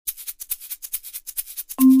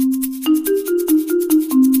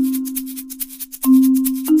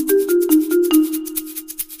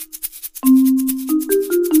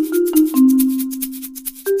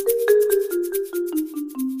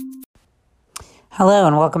Hello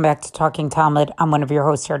and welcome back to Talking Talmud. I'm one of your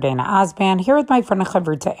hosts, Yardena Osban, here with my friend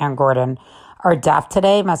Chavruta Ann Gordon. Our daf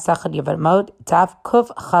today, Masachet Yevamot, daf Kuf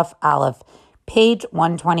Chaf Aleph, page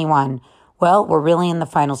 121. Well, we're really in the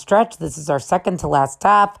final stretch. This is our second to last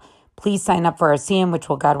daf. Please sign up for our siyum, which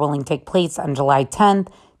will, God willing, take place on July 10th,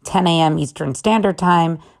 10 a.m. Eastern Standard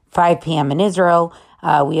Time, 5 p.m. in Israel.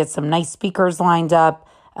 We had some nice speakers lined up,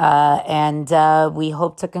 and we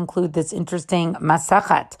hope to conclude this interesting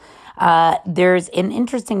Masachet. There's an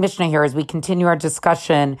interesting Mishnah here as we continue our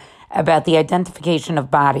discussion about the identification of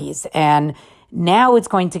bodies. And now it's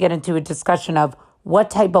going to get into a discussion of what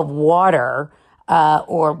type of water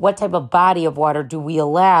or what type of body of water do we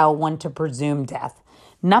allow one to presume death.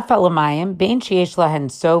 Nafal hamayim, bein sheyesh lahen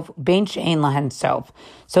sof, bein she'ein lahen sof.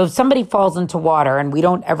 So if somebody falls into water and we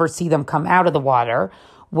don't ever see them come out of the water,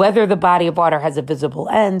 whether the body of water has a visible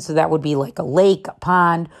end, so that would be like a lake, a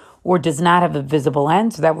pond, or does not have a visible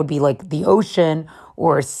end, so that would be like the ocean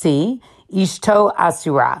or a sea, ishto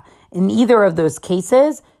asura. In either of those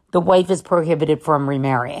cases, the wife is prohibited from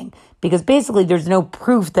remarrying because basically there's no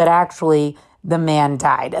proof that actually the man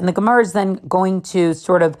died. And the Gemara is then going to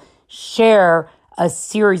sort of share a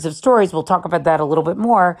series of stories, we'll talk about that a little bit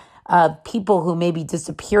more, of people who maybe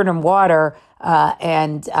disappeared in water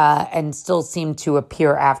and still seem to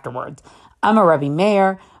appear afterwards. I'm a Rabbi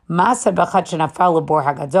Meir. So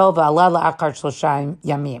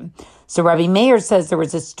Rabbi Meir says there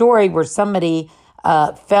was a story where somebody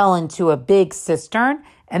fell into a big cistern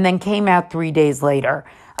and then came out 3 days later.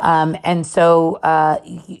 And so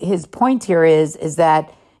his point here is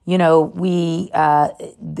that, that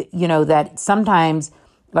sometimes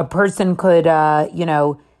a person could,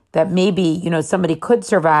 that maybe, somebody could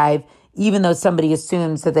survive even though somebody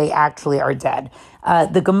assumes that they actually are dead.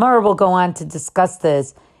 The Gemara will go on to discuss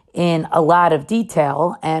this in a lot of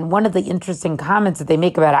detail. And one of the interesting comments that they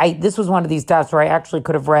make about it, this was one of these dafs where I actually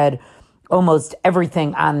could have read almost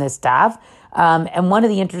everything on this daf. And one of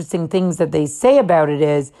the interesting things that they say about it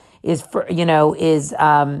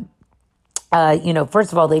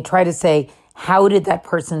first of all, they try to say, how did that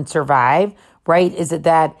person survive, right? Is it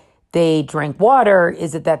that they drank water?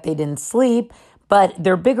 Is it that they didn't sleep? But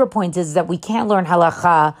their bigger point is that we can't learn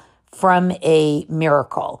halacha from a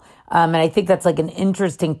miracle. And I think that's like an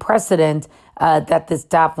interesting precedent that this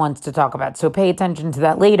daf wants to talk about. So pay attention to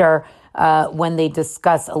that later when they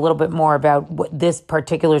discuss a little bit more about this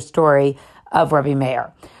particular story of Rabbi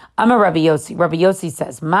Meir. I'm a Rabbi Yossi. Rabbi Yossi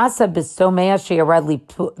says, Masa b'somea she'yarad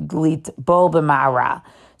litbol b'ma'ara.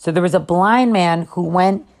 So there was a blind man who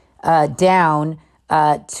went down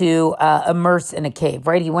to immerse in a cave,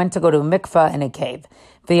 right? He went to go to a mikvah in a cave.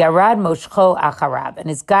 V'yarad moshcho acharav. And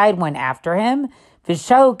his guide went after him.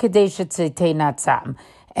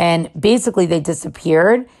 And basically they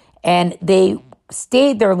disappeared and they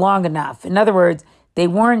stayed there long enough. In other words, they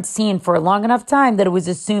weren't seen for a long enough time that it was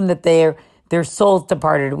assumed that their souls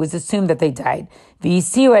departed. It was assumed that they died. And the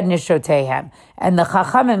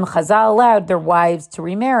Chachamim Chazal allowed their wives to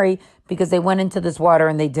remarry because they went into this water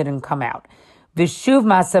and they didn't come out. Vishuv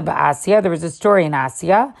Masa ba'Asiya, there was a story in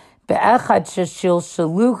Asiya, be'echad sheshil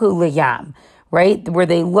shaluhu liyam, right, where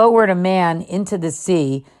they lowered a man into the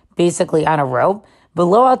sea, basically on a rope,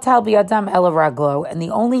 below altal bi'adam elavaglo, and the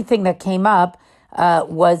only thing that came up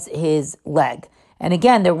was his leg. And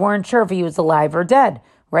again, they weren't sure if he was alive or dead,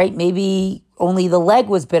 right? Maybe only the leg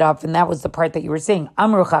was bit off, and that was the part that you were seeing.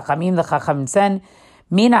 Amru chachamim, the chachamim said,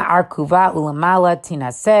 mina arkuva ulamala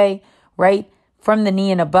tinaseh, right? From the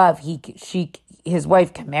knee and above, his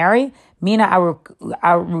wife can marry. Mina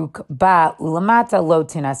arukba ulamata lo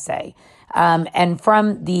tinaseh. And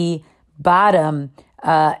from the bottom,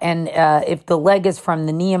 if the leg is from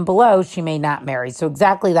the knee and below, she may not marry. So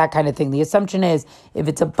exactly that kind of thing. The assumption is if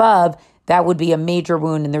it's above, that would be a major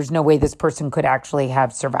wound and there's no way this person could actually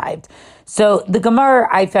have survived. So the Gemara,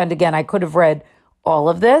 I found, again, I could have read all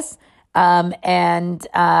of this. First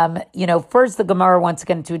the Gemara wants to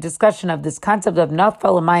get into a discussion of this concept of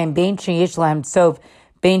nafal hamayim bein sheyesh lahem sof,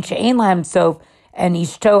 bein she'ein lahem sof, and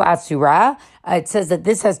ishto asura. It says that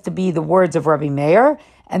this has to be the words of Rabbi Meir,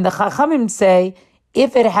 and the Chachamim say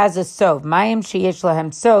if it has a sof, mayim sheyesh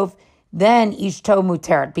lahem sof, then ishto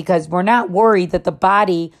muteret, because we're not worried that the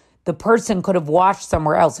person could have washed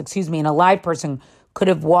somewhere else. An alive person could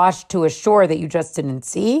have washed to a shore that you just didn't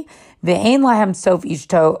see. Ve'ein lahem sof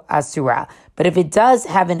ishto asura. But if it does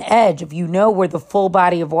have an edge, if you know where the full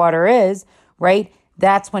body of water is, right,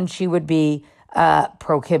 that's when she would be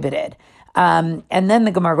prohibited. And then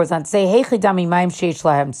the Gemara goes on to say, Heichidami maim sheish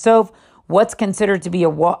lahem sof. What's considered to be a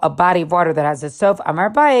body of water that has a sof? Amar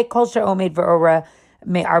baye kol she'omed ve'ora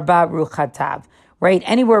me'arba ruchatav. right?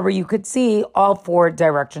 Anywhere where you could see all four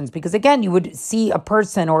directions, because again, you would see a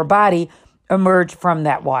person or a body emerge from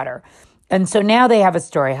that water. And so now they have a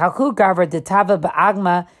story. Hachu gavra de tava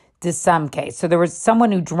ba'agma de Samke. So there was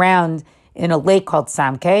someone who drowned in a lake called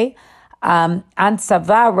Samke.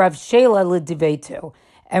 Ansava Rav Shela l'divetu.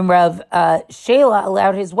 And Rav Shela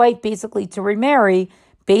allowed his wife basically to remarry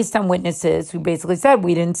based on witnesses who basically said,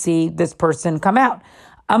 we didn't see this person come out.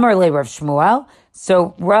 Amar le Rav Shmuel.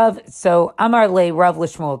 So Amar le Rav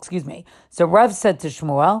l'Shmuel, excuse me. So Rav said to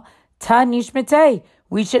Shmuel, Ta nishmetei,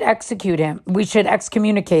 we should execute him. We should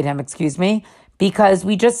excommunicate him, because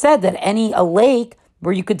we just said that a lake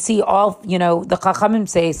where you could see all, the Chachamim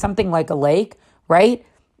say something like a lake, right?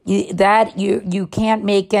 That you can't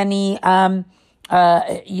make any, this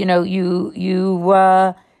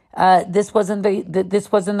wasn't the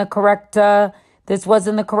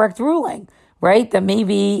correct ruling, right? That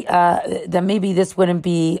maybe this wouldn't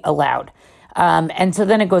be allowed. And so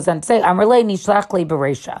then it goes on to say, Amrle nishlach le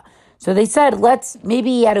beresha. So they said, maybe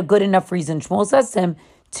he had a good enough reason, Shmuel says to him,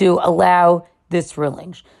 to allow this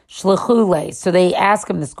ruling. Shluchule. So they ask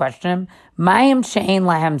him this question, Mayim she'ein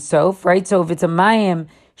lahem sof, right? So if it's a Mayim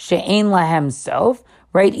she'ein lahem sof,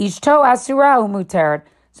 right? Ishto asura umuteret.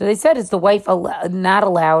 So they said, is the wife not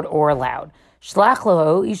allowed or allowed? Shlach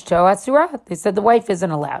loho ishto asura. They said the wife isn't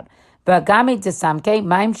allowed. V'agami desamke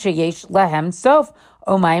Mayim sheyesh lahem sof,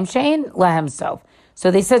 o Mayim she'ein lahem sof. So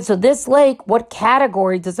they said, so this lake, what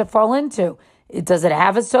category does it fall into? Does it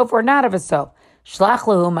have a sof or not have a sof? Shlach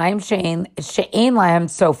lehu mayim she'ein lahem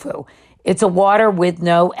sofu. It's a water with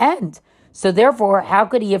no end. So therefore, how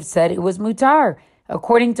could he have said it was mutar?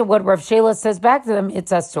 According to what Rav Shela says back to them,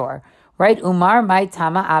 it's asur, right? Umar mai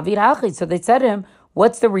tama avid hachi. So they said to him,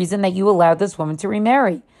 what's the reason that you allowed this woman to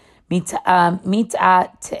remarry?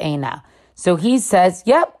 Mit'a te'ena. So he says,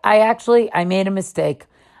 yep, I made a mistake.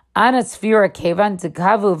 Anasphira kevan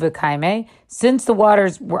tekavu v'kaime, since the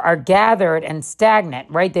waters are gathered and stagnant,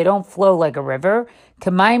 right? They don't flow like a river.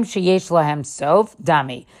 Kamaim sheyesh lahem sof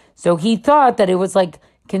dami. So he thought that it was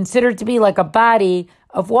considered to be like a body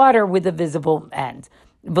of water with a visible end.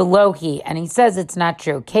 Velohi, and he says it's not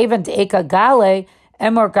true. Kevan te'eka gale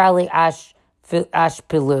emor gale ash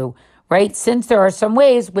pilu, right? Since there are some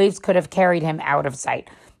waves could have carried him out of sight.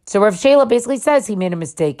 So Rav Shela basically says he made a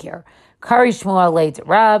mistake here. Kari Shmuel lay to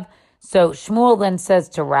Rav. So Shmuel then says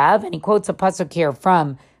to Rav, and he quotes a pasuk here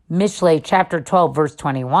from Mishlei chapter 12, verse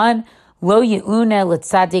 21, Lo ye'une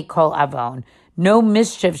l'tzadik kol avon. No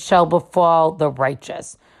mischief shall befall the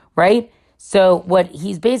righteous, right? So what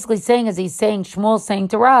he's basically saying is Shmuel's saying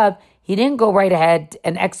to Rav, he didn't go right ahead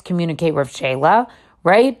and excommunicate Rav Shela,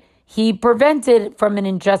 right? He prevented from an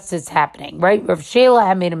injustice happening, right? Rav Shela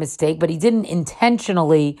had made a mistake, but he didn't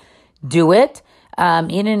intentionally do it.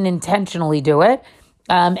 And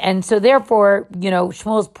so therefore,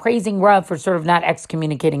 Shmuel's praising Rav for sort of not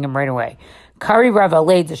excommunicating him right away. Kari Rav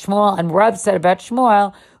alei to Shmuel, and Rav said about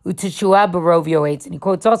Shmuel, Uteshua barov yoetz. And he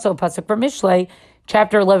quotes also a pasuk from Mishlei,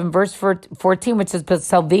 chapter 11, verse 14, which says, but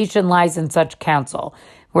salvation lies in such counsel,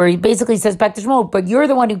 where he basically says back to Shmuel, but you're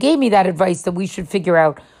the one who gave me that advice that we should figure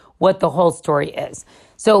out what the whole story is.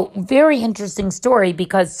 So very interesting story,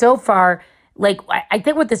 because so far, I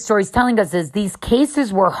think what this story is telling us is these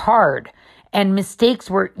cases were hard and mistakes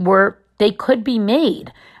were they could be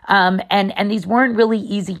made. And these weren't really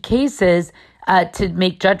easy cases to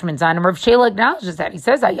make judgments on. And Rav Shela acknowledges that. He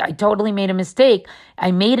says, I totally made a mistake.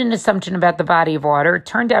 I made an assumption about the body of water. It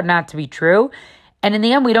turned out not to be true. And in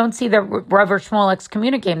the end, we don't see that Rav or Shmuel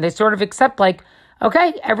excommunicate him. They sort of accept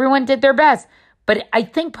okay, everyone did their best. But I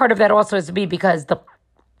think part of that also has to be because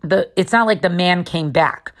it's not like the man came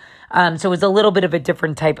back. So it was a little bit of a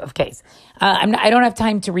different type of case. I don't have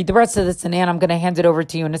time to read the rest of this, and Ann, I'm going to hand it over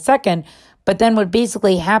to you in a second. But then what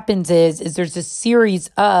basically happens is there's a series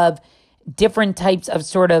of different types of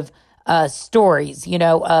sort of stories,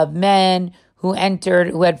 of men who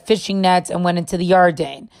had fishing nets and went into the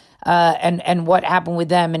Yarden, and what happened with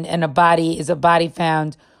them, and a body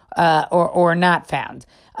found or not found.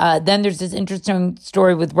 Then there's this interesting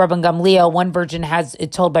story with Rabban Gamliel. One version has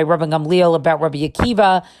it told by Rabban Gamliel about Rabbi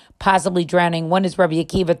Akiva possibly drowning. One is Rabbi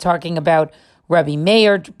Akiva talking about Rabbi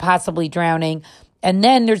Meir possibly drowning. And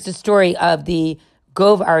then there's the story of the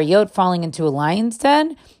Gov Ariot falling into a lion's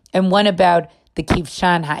den, and one about the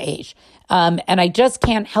Kivshan Ha'esh. And I just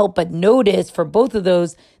can't help but notice for both of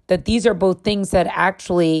those that these are both things that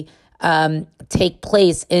actually take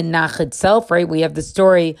place in Nach itself, right? We have the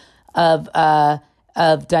story of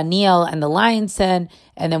Daniel and the lion's den,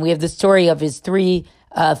 and then we have the story of his three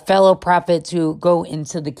fellow prophets who go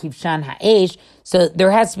into the Kivshan Ha'esh. So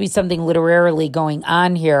there has to be something literarily going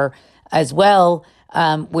on here as well.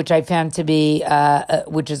 which I found to be,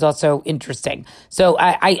 which is also interesting. So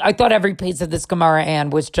I thought every piece of this Gemara, Ann,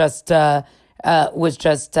 was just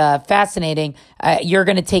fascinating. You're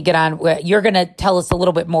going to take it on. You're going to tell us a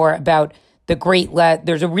little bit more about the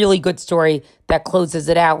there's a really good story that closes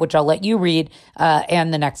it out, which I'll let you read,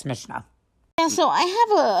 and the next Mishnah. Yeah, so I have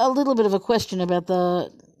a little bit of a question about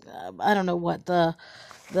the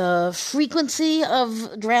frequency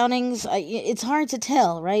of drownings. It's hard to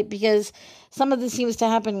tell, right? Because some of this seems to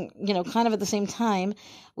happen, kind of at the same time.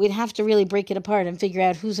 We'd have to really break it apart and figure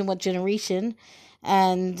out who's in what generation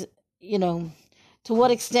and, to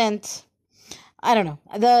what extent. I don't know.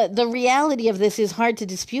 The reality of this is hard to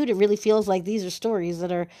dispute. It really feels like these are stories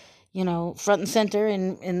that are, front and center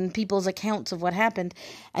in people's accounts of what happened.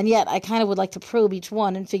 And yet I kind of would like to probe each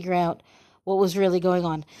one and figure out what was really going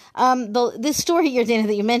on. This story, Yardana,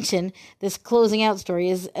 that you mentioned, this closing out story,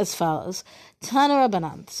 is as follows. Tana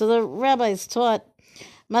Rabbanan. So the rabbis taught,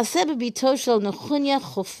 Maseh b'bito shel Nechunya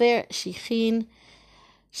chofer shichin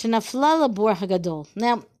shenafla labor hagadol.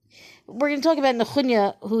 Now, we're going to talk about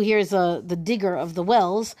Nechunya, who here is the digger of the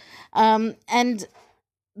wells, and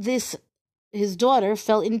his daughter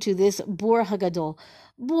fell into this bor hagadol.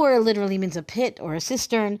 Bor literally means a pit or a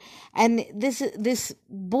cistern, and this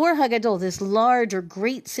bor hagadol, this large or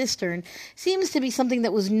great cistern, seems to be something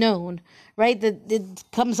that was known, right? That it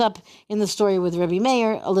comes up in the story with Rabbi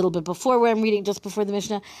Meir a little bit before, where I'm reading just before the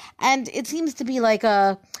Mishnah, and it seems to be like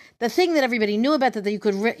the thing that everybody knew about, that you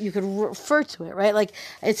could refer to it, right? Like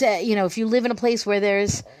it's if you live in a place where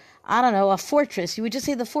there's, I don't know, a fortress, you would just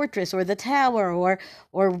say the fortress or the tower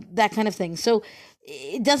or that kind of thing. So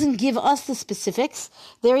it doesn't give us the specifics.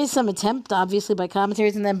 There is some attempt, obviously, by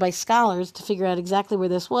commentaries and then by scholars to figure out exactly where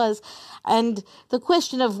this was. And the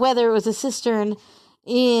question of whether it was a cistern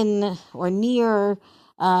in or near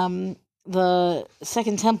the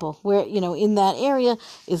Second Temple, where, in that area,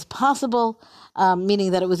 is possible,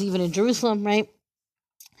 meaning that it was even in Jerusalem, right?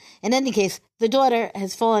 In any case, the daughter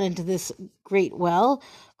has fallen into this great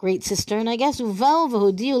cistern, I guess. And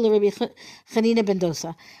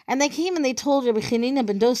they came and they told Rabbi Chanina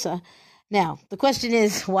ben Dosa. Now, the question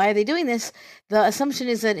is, why are they doing this? The assumption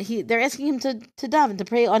is that they're asking him to daven, to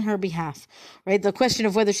pray on her behalf, right? The question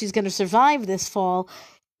of whether she's going to survive this fall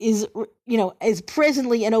is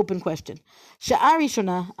presently an open question. Sha'ari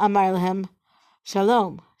Shona amar lehem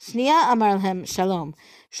shalom. Sniya amar lehem shalom.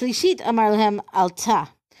 Shlishit amar lehem alta.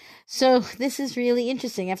 So this is really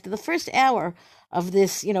interesting. After the first hour of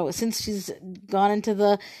this, since she's gone into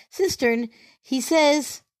the cistern, he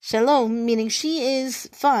says shalom, meaning she is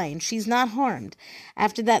fine. She's not harmed.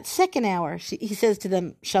 After that second hour, he says to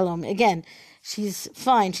them shalom. Again, she's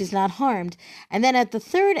fine. She's not harmed. And then at the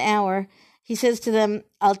third hour, he says to them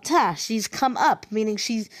alta. She's come up, meaning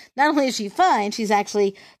she's not only is she fine, she's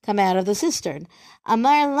actually come out of the cistern.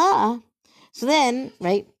 Amar la. So then,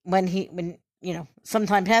 right, when some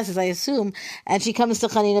time passes, I assume, and she comes to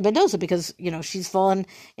Chanina ben Dosa because, she's fallen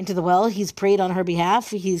into the well. He's prayed on her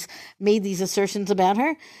behalf. He's made these assertions about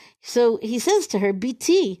her. So he says to her,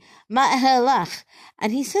 Biti, ma'ahelach.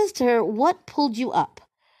 And he says to her, what pulled you up?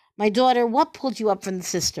 My daughter, what pulled you up from the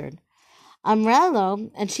cistern?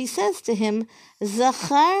 Amralo, and she says to him,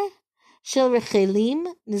 Zachar shel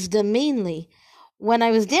rechelim nizdaminli. When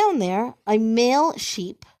I was down there, a male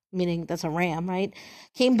sheep, meaning that's a ram, right,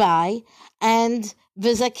 came by, and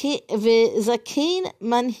v'zakein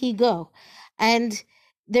manhigo, and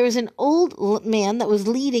there was an old man that was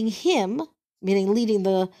leading him, meaning leading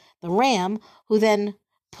the ram, who then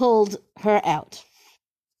pulled her out.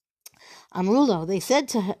 Amrulo, they said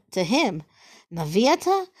to him,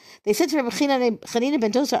 Naviata? They said to Rabbi Chanina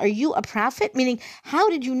ben Dosa, are you a prophet? Meaning, how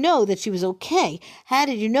did you know that she was okay? How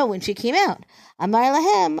did you know when she came out? Amar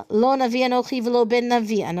lahem, lo navi anochi v'lo ben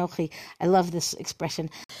navi anochi. I love this expression.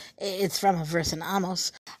 It's from a verse in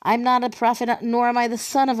Amos. I'm not a prophet, nor am I the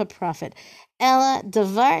son of a prophet. Ela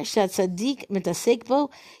davar shat tzaddik mitasek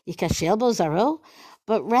bo yikashel bo zaro.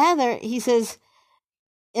 But rather, he says,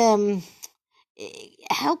 how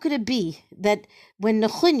could it be that when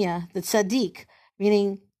Nechunya, the tzaddik,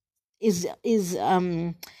 meaning is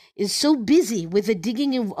so busy with the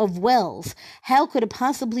digging of wells, how could it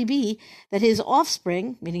possibly be that his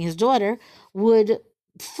offspring, meaning his daughter, would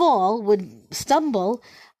stumble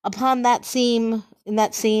upon the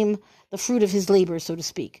fruit of his labor, so to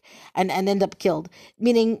speak, and end up killed?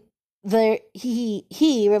 Meaning, Rabbi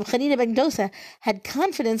Chanina ben Dosa, had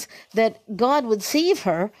confidence that God would save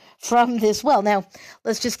her from this well. Now,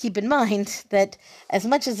 let's just keep in mind that as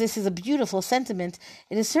much as this is a beautiful sentiment,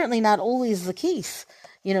 it is certainly not always the case.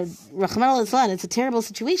 Rahman al-Islam, it's a terrible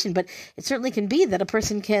situation, but it certainly can be that a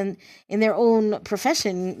person can, in their own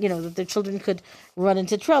profession, that their children could run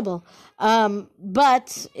into trouble.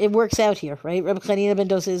 But it works out here, right? Rabbi Chanina ben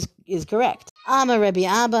Dosa is correct. Ama Rabbi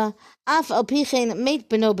Abba, af al pichen meit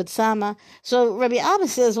beno b'tzama. So Rabbi Abba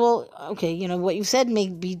says, well, okay, what you said may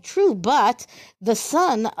be true, but the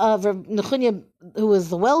son of Nechunya, who was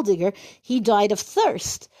the well digger, he died of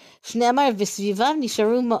thirst. Shneamar v'svivav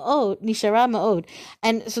nishara ma'od.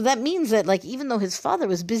 And so that means that, even though his father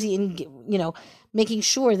was busy in, making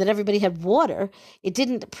sure that everybody had water, it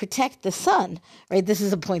didn't protect the son, right? This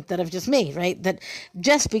is a point that I've just made, right? That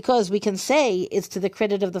just because we can say it's to the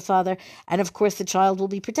credit of the father, and of course the child will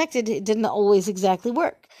be protected, it didn't always exactly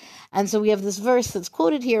work. And so we have this verse that's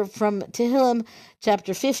quoted here from Tehillim,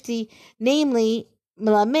 chapter 50, namely,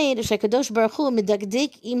 Melamed shekadosh baruch hu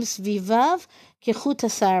medakdek im svivav kechut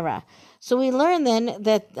hasara. So we learn then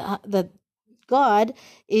that God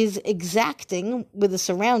is exacting with the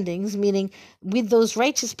surroundings, meaning with those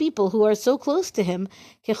righteous people who are so close to Him,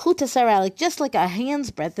 kechut hasara, just like a hand's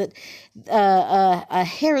breadth, a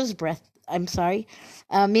hair's breadth.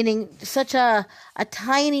 Meaning such a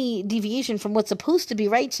tiny deviation from what's supposed to be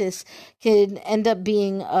righteous can end up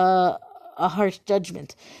being a harsh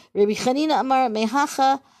judgment. Rabbi Chanina Amar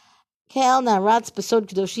Mehacha Ke'al Naratz Besod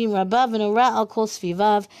Kedoshim Rabav V'Nora Al Kol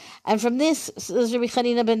Svivav. And from this, says Rabbi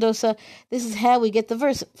Chanina ben Dosa, this is how we get the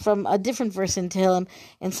verse from a different verse in Tehillim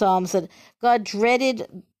in Psalms that God dreaded,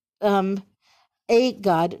 God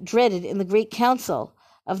dreaded in the great council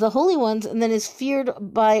of the holy ones, and then is feared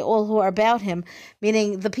by all who are about him.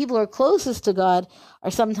 Meaning the people who are closest to God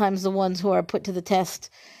are sometimes the ones who are put to the test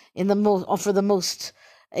in the most, or for the most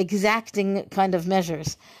exacting kind of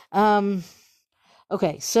measures.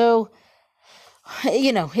 Okay, so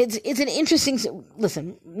it's an interesting.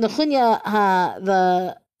 Listen, Nechunya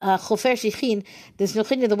the Chofer Shichin, this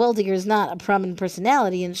Nechunya the well digger is not a prominent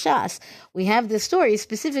personality in Shas. We have this story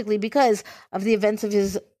specifically because of the events of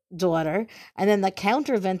his daughter, and then the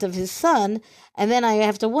counter event of his son, and then I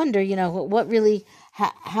have to wonder, what really,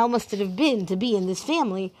 how must it have been to be in this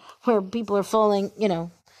family where people are falling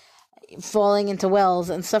into wells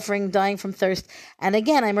and suffering, dying from thirst. And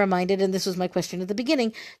again, I'm reminded, and this was my question at the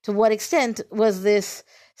beginning, to what extent was this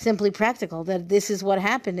simply practical, that this is what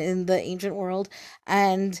happened in the ancient world?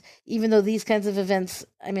 And even though these kinds of events,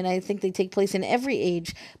 I think they take place in every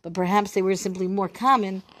age, but perhaps they were simply more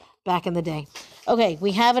common back in the day. Okay,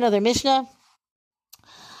 we have another Mishnah.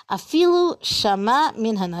 Afilu shama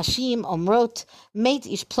min hanashim omrot meit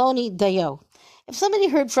ish ploni dayo. If somebody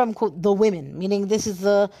heard from, quote, the women, meaning this is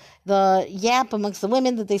the yap amongst the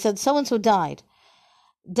women that they said so-and-so died,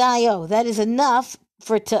 dayo, that is enough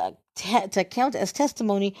for to count as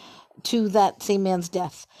testimony to that same man's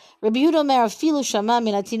death. Rabbi Yehuda Omer afilu shama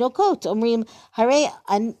min hatinokot omrim harei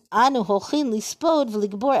anu holchin lispod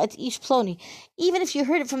v'ligbor et ish ploni. Even if you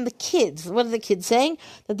heard it from the kids, what are the kids saying?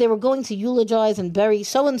 That they were going to eulogize and bury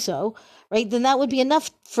so-and-so, right? Then that would be enough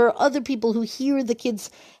for other people who hear the kids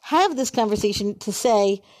have this conversation to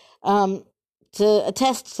say, to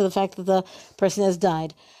attest to the fact that the person has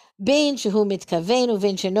died. Bein shehu mitkaven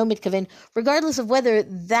uvein sheno mitkaven, regardless of whether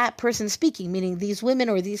that person speaking, meaning these women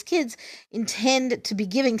or these kids, intend to be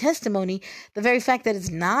giving testimony, the very fact that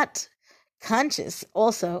it's not conscious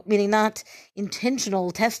also, meaning not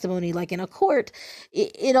intentional testimony like in a court,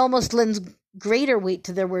 it almost lends greater weight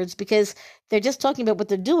to their words because they're just talking about what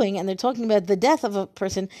they're doing and they're talking about the death of a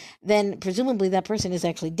person, then presumably that person is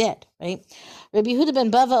actually dead, right? Rabbi Yehuda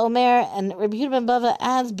ben Bava Omer, and Rabbi Yehuda ben Bava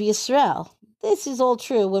adds B'Yisrael. This is all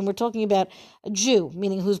true when we're talking about a Jew,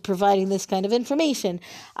 meaning who's providing this kind of information.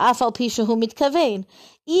 Afal pishahu mitkavein.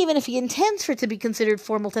 Even if he intends for it to be considered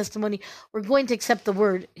formal testimony, we're going to accept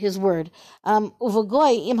his word.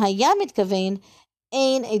 Uvagoy im hayam mitkavein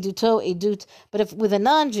ein eduto edut. But if with a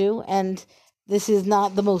non-Jew, and this is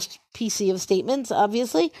not the most PC of statements,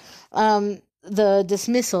 obviously, the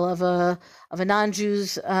dismissal of a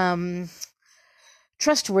non-Jew's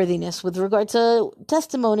trustworthiness with regard to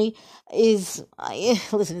testimony is,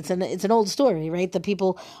 listen, it's an old story, right? The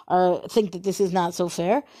people think that this is not so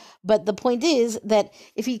fair. But the point is that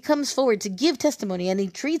if he comes forward to give testimony and he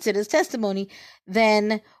treats it as testimony,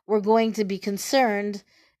 then we're going to be concerned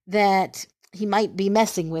that he might be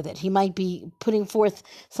messing with it. He might be putting forth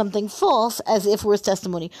something false as if it was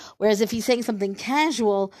testimony. Whereas if he's saying something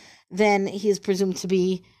casual, then he is presumed to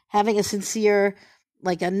be having a sincere,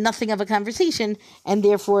 like a nothing of a conversation, and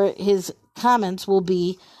therefore his comments will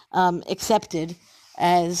be accepted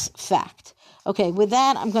as fact. Okay, with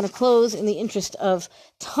that, I'm going to close in the interest of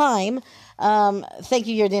time. Thank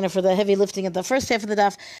you, Yardena, for the heavy lifting of the first half of the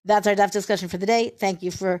daf. That's our daf discussion for the day. Thank you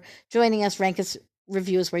for joining us.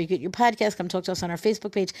 review us where you get your podcast. Come talk to us on our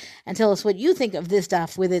Facebook page and tell us what you think of this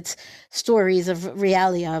daf with its stories of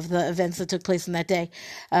realia of the events that took place in that day.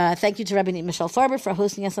 Thank you to Rabbi Michelle Farber for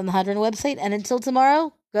hosting us on the Hadran website. And until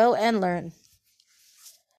tomorrow, go and learn.